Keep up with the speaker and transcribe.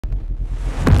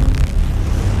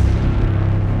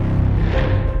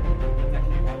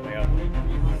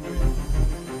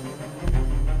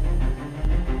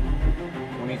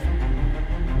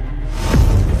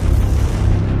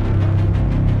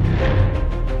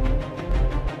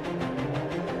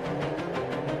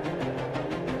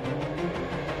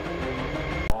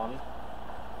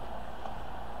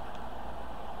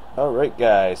Alright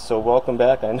guys, so welcome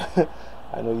back. I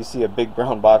know you see a big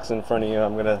brown box in front of you.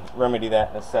 I'm going to remedy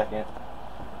that in a second.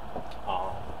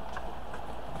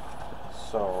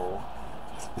 So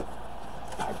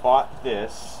I bought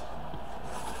this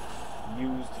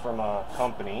used from a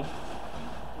company.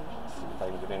 Let's see if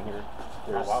I can get in here.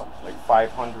 There's like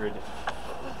 500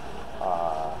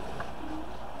 I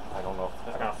don't know if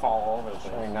it's gonna fall all over the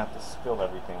place. Trying not to spill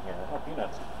everything here. Oh,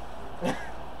 peanuts.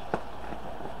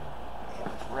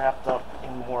 It's wrapped up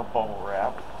in more bubble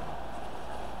wrap.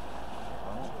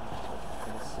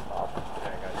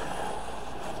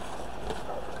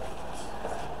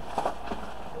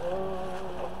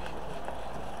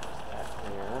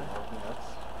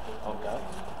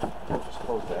 Just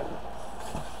close that.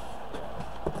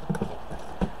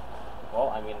 Well,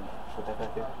 I mean, put that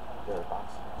back there. The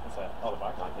box. What's that? Oh, the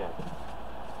box? Yeah.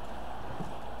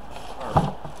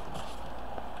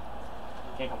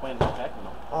 Can't complain about packing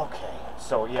though. Okay,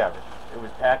 so yeah, it was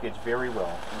packaged very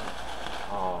well.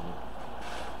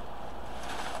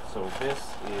 So this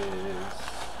is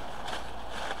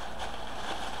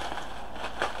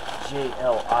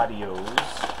JL Audio's.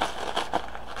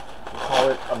 We call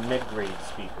it a mid-grade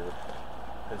speaker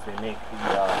because they make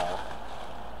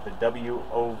the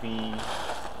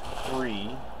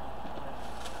WOV3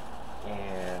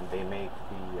 and they make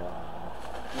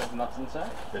There's nuts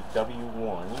inside? the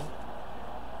W1.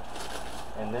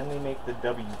 And then they make the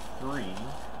W3,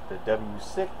 the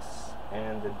W6,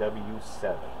 and the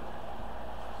W7.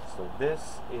 So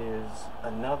this is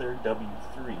another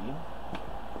W3.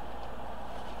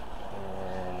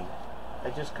 And I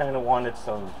just kind of wanted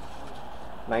some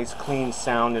nice clean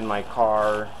sound in my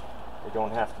car. I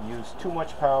don't have to use too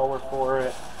much power for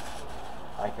it.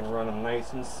 I can run them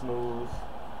nice and smooth.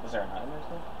 Is there a nut in there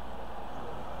still?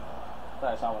 I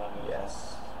thought I saw one on the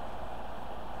Yes.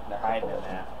 They're hiding in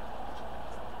that.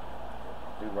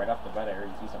 Dude, right off the bat I heard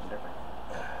you see something different.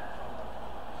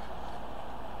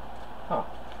 Huh.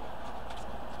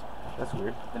 That's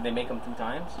weird. Did they make them 2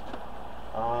 times?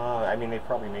 I mean, they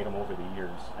probably made them over the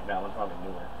years. I bet one probably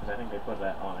newer, because I think they put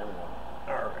that on everyone.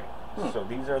 Alright. So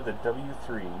these are the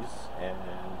W3s, and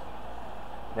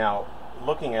now,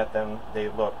 looking at them, they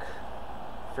look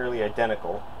fairly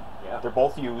identical. Yeah. They're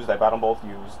both used. I bought them both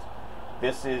used.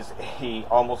 This is a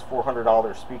almost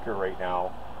 $400 speaker right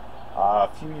now. A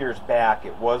few years back,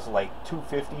 it was like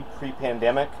 $250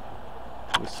 pre-pandemic.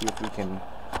 Let me see if we can.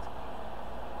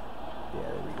 Yeah,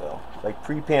 there we go. Like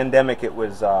pre-pandemic, it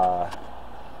was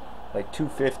like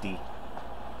 $250,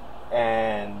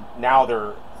 and now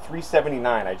they're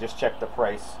 $379. I just checked the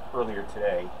price earlier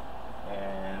today,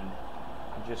 and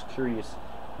I'm just curious.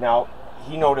 Now,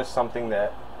 he noticed something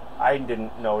that I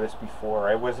didn't notice before.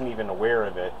 I wasn't even aware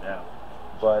of it. Yeah.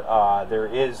 But there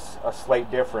is a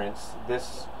slight difference.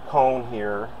 This cone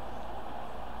here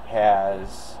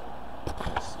has,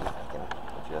 let's see if I can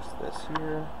adjust this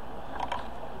here.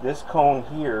 This cone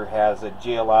here has a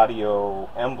JL Audio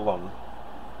emblem,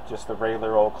 just the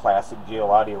regular old classic JL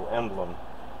Audio emblem.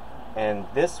 And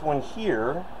this one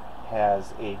here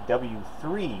has a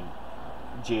W3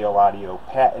 JL Audio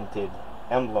patented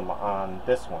emblem on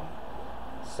this one.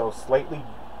 So slightly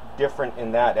different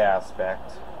in that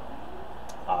aspect.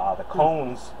 The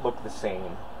cones look the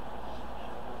same.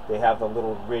 They have the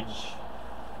little ridge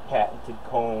patented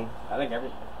cone. I think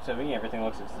to me everything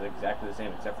looks exactly the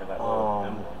same except for that little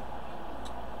emblem.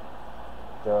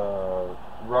 The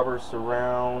rubber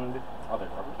surround. Other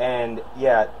rubber. And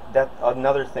yeah, that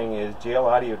another thing is JL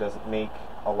Audio doesn't make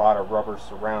a lot of rubber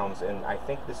surrounds, and I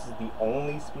think this is the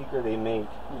only speaker they make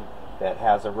that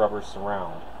has a rubber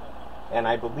surround. And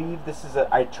I believe this is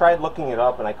I tried looking it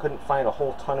up and I couldn't find a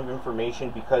whole ton of information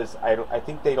because I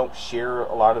think they don't share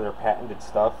a lot of their patented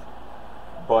stuff.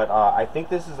 But I think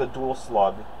this is a dual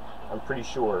slug. I'm pretty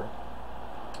sure.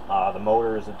 The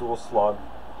motor is a dual slug.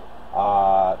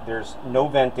 There's no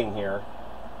venting here.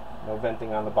 No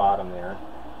venting on the bottom there.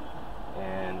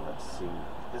 And let's see.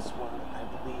 This one I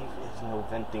believe is no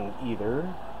venting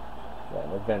either. Yeah,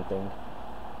 no venting.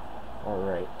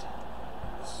 Alright.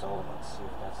 So let's see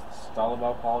if that's the It's all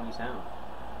about quality sound.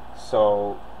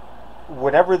 So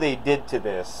whatever they did to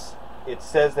this, it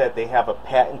says that they have a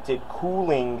patented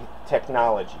cooling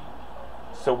technology.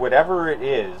 So whatever it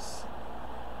is,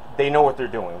 they know what they're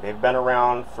doing. They've been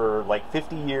around for like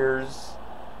 50 years.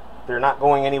 They're not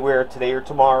going anywhere today or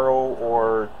tomorrow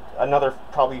or another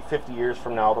probably 50 years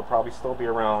from now. They'll probably still be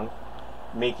around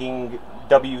making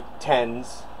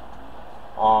W10s.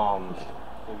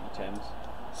 W10s.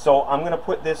 So I'm going to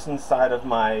put this inside of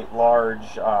my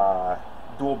large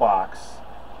dual box,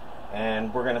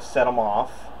 and we're going to set them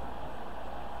off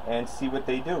and see what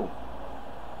they do.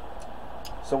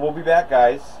 So we'll be back,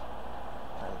 guys.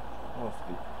 don't know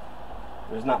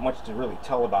if there's not much to really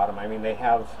tell about them. I mean, they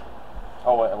have.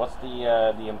 Oh, what's the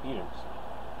impedance?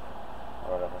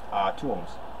 Or whatever. 2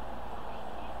 ohms.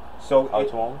 So 2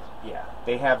 ohms? Yeah,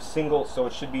 they have single, so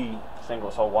it should be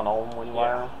single. So 1 ohm when you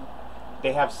wire.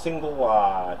 They have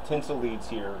single tinsel leads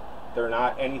here. They're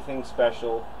not anything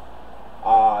special.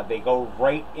 They go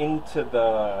right into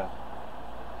the,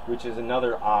 which is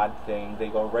another odd thing. They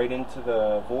go right into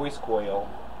the voice coil.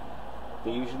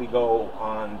 They usually go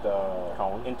on the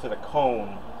cone, into the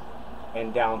cone,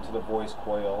 and down to the voice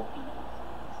coil.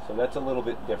 So that's a little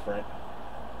bit different.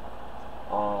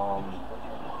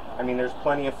 I mean, there's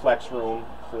plenty of flex room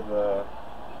for the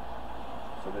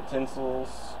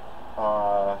tinsels.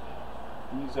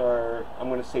 These are, I'm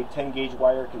going to say 10 gauge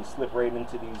wire can slip right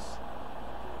into these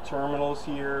terminals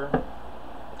here.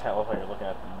 I love how you're looking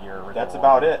at your original. That's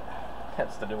about it.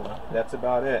 That's the new one. That's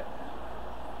about it.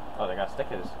 Oh, they got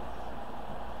stickers.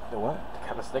 The what? They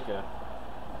got a sticker.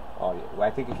 Oh yeah, well, I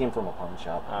think it came from a pawn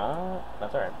shop.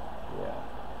 That's alright. Yeah.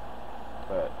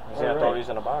 But you see, I throw these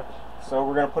in a box. So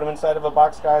we're gonna put them inside of a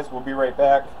box, guys. We'll be right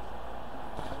back.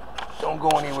 Don't go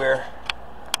anywhere.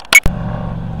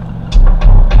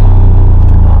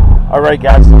 All right,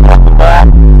 guys. So welcome back.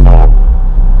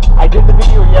 I did the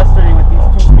video yesterday with these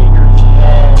 2 speakers,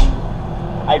 and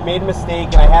I made a mistake,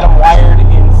 and I had them wired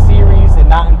in series and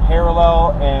not in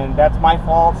parallel, and that's my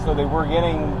fault. So they were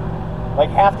getting like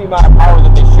half the amount of power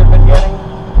that they should have been getting,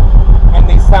 and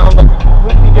they sound like a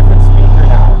completely different speaker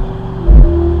now.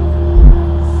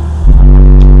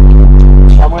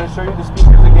 So I'm going to show you the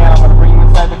speakers again. I'm going to bring you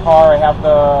inside the car. I have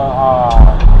the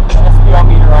SPL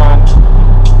meter on.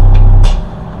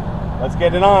 Let's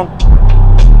get it on.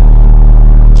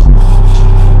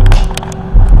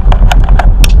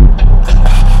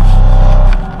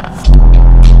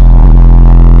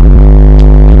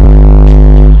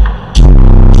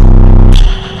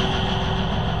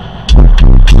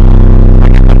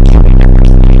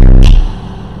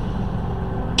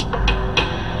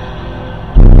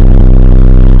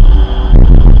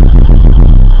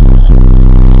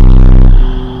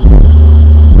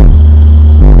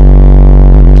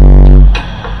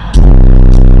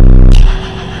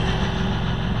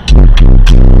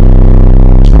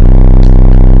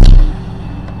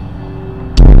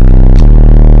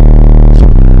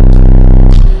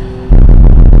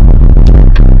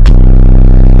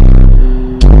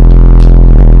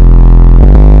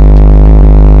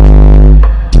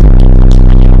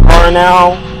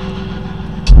 Now,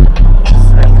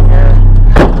 right here.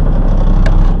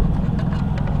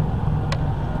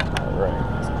 All right.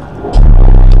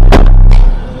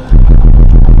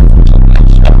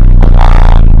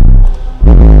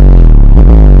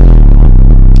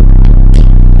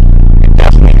 You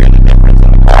definitely hear the difference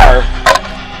in the car.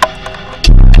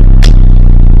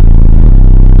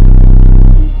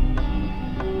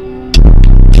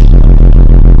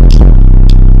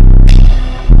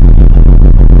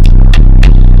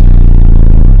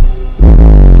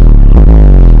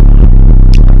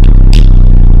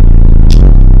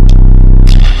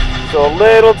 So a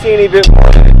little teeny bit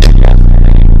more than it did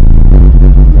yesterday.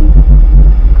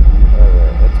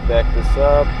 Alright, let's back this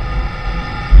up.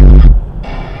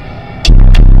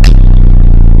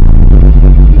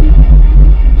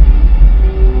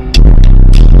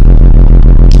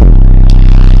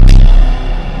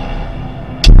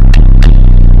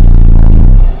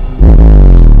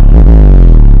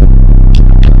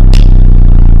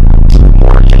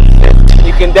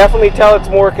 You can definitely tell it's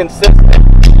more consistent.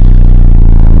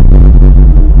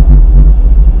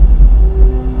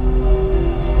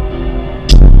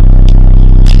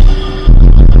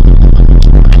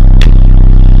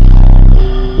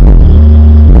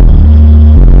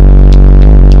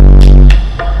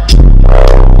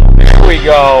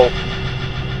 Go.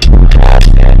 That's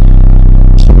it.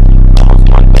 Almost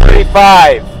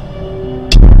 135.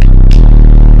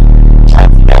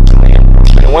 That's definitely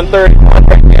improvement. 131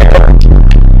 right there.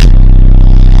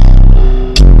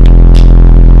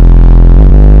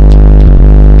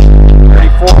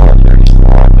 34,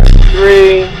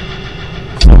 33.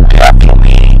 So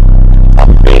definitely a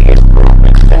big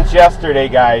improvement since yesterday,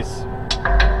 guys. So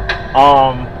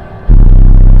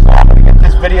I'm gonna get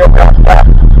this video going back.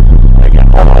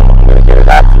 I'm going to get it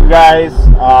out to you guys.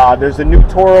 There's a new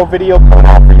Toro video coming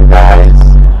out for you guys.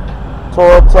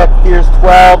 Toro Tech Fierce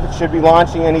 12. It should be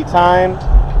launching anytime.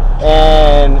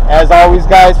 And as always,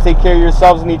 guys, take care of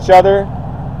yourselves and each other.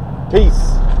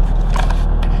 Peace.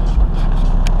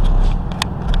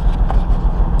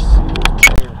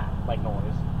 Like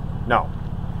noise. No.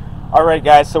 Alright,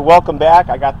 guys, so welcome back.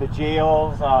 I got the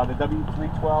JLs, the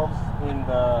W312s in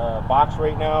the box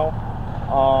right now.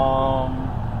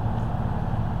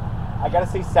 I gotta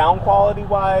say, sound quality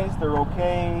wise, they're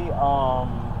okay.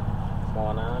 What's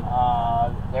going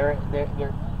on? They're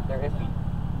iffy.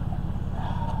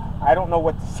 I don't know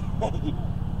what to say.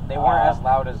 They weren't as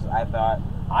loud as I thought.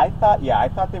 I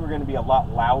thought they were going to be a lot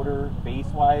louder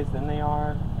bass-wise than they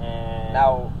are. And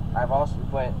now,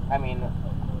 I mean,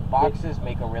 boxes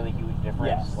make a really huge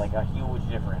difference. Yes. Like a huge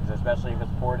difference, especially if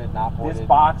it's ported, not ported. This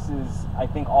box is, I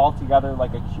think, altogether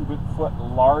like a cubic foot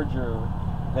larger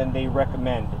than they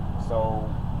recommend. So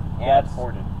that's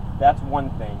ported. That's one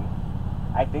thing.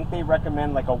 I think they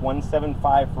recommend like a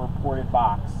 175 for a ported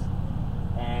box,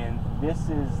 and this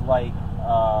is like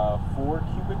a 4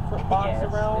 cubic foot box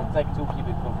around. It's like 2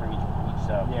 cubic foot for each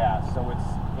sub. Yeah, so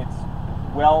it's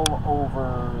well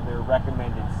over their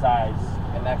recommended size,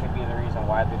 and that could be the reason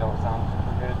why they don't sound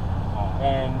super good.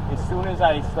 And as soon as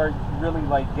I start really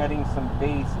like getting some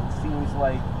bass, it seems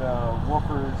like the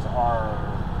woofers are.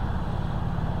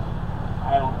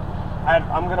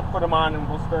 I'm gonna put them on and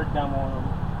we'll start demoing them.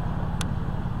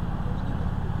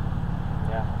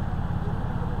 Yeah.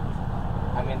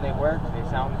 I mean, they work. They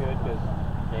sound good because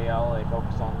JL, they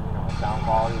focus on, you know, sound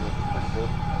quality, which is pretty good.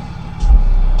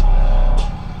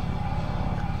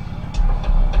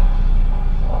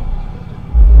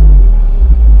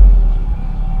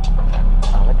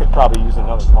 I could probably use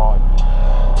another call.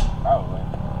 Probably.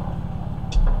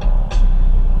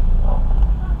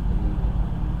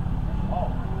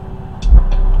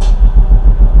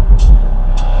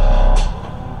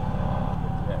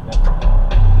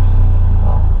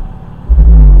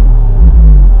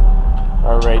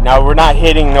 Alright, now we're not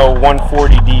hitting no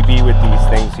 140 dB with these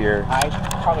things here.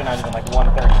 Probably not even like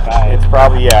 135. It's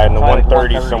probably, yeah, in the Probably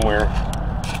 130 like 130 somewhere.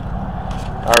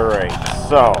 Alright,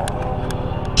 so.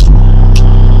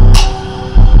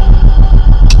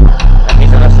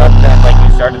 These are the subs that like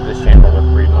you started this channel with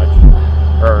pretty much.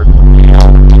 Or,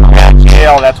 yeah,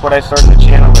 JL, that's what I started the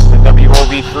channel with, the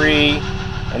WOV3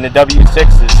 and the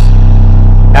W6s.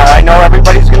 Now I know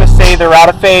everybody's going to say they're out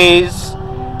of phase.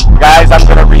 Guys, I'm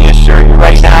going to reassure you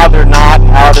right now, they're not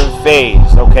out of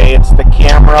phase, okay? It's the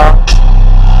camera.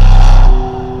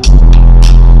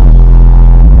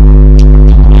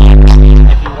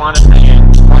 If you want to say it,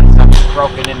 one sub is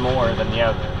broken in more than the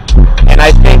other. And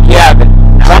I think, yeah,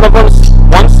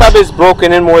 one sub is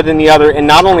broken in more than the other, and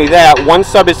not only that, one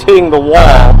sub is hitting the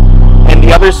wall, and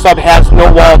the other sub has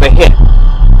no wall to hit.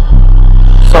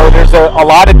 So there's a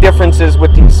lot of differences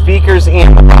with these speakers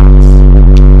and the box.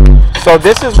 So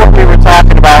this is what we were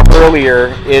talking about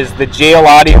earlier, is the JL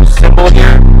Audio symbol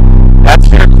here. That's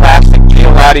their classic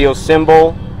JL Audio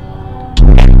symbol.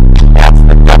 That's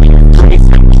the W3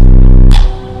 symbol.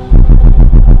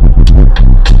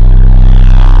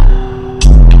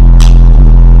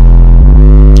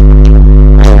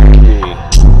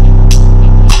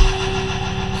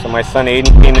 So my son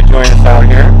Aiden came to join us out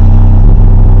here.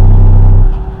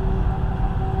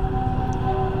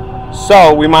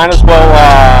 So we might as well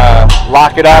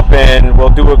lock it up and we'll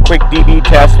do a quick dB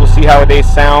test. We'll see how they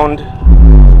sound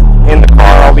in the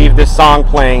car. I'll leave this song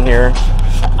playing here.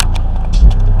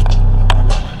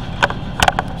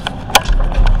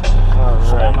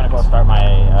 So I'm gonna go start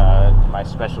my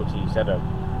specialty setup.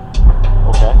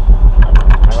 Okay.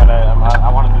 I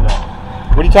want to do that.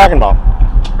 What are you talking about?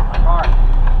 My car.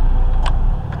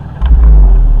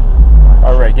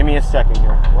 All right, give me a second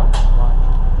here. What?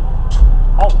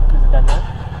 Oh, is it that time?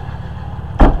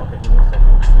 Okay, give me a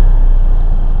second.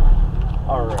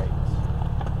 All right.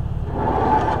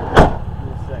 Give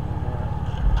me a second here.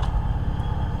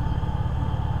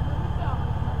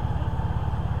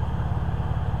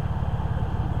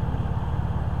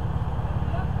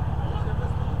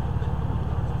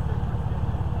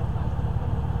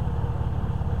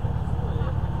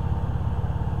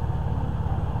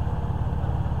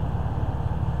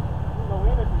 Go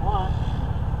in if you want.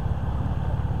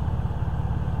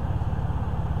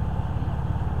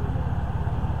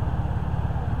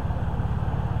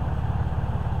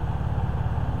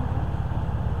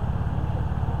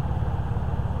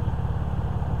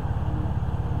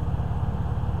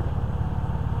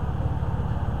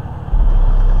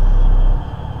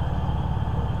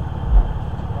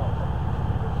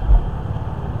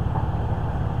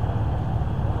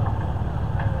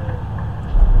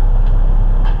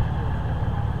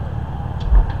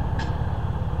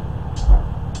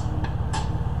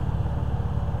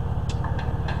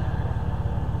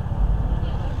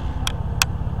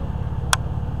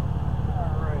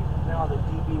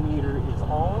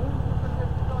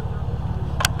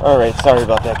 Alright, sorry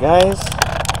about that, guys.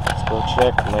 Let's go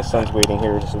check. My son's waiting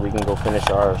here so we can go finish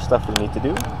our stuff we need to do.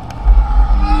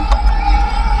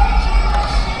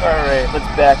 Alright, let's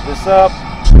back this up.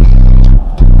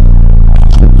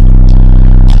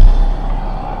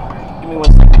 me 1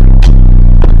 second.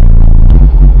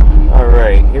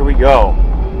 Alright, here we go.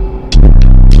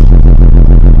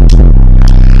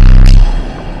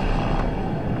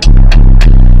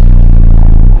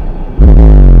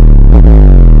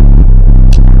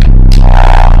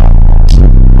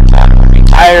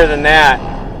 Higher than that.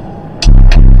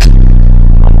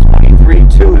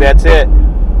 23.2, that's it.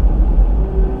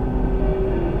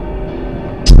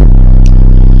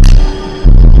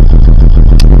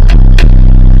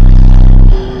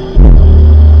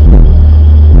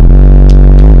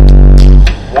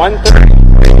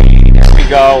 Here we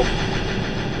go.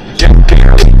 Just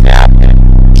barely tapped it.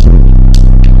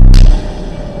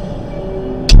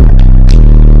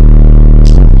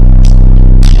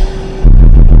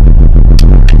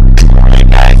 Alright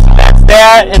guys, so that's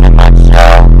that in a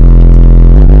nutshell.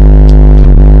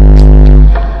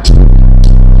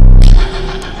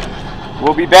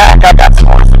 We'll be back. I've got some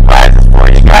more surprises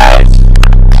for you guys.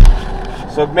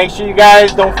 So make sure you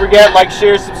guys don't forget, like,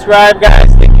 share, subscribe,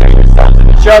 guys. Take care of yourselves and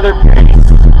each other.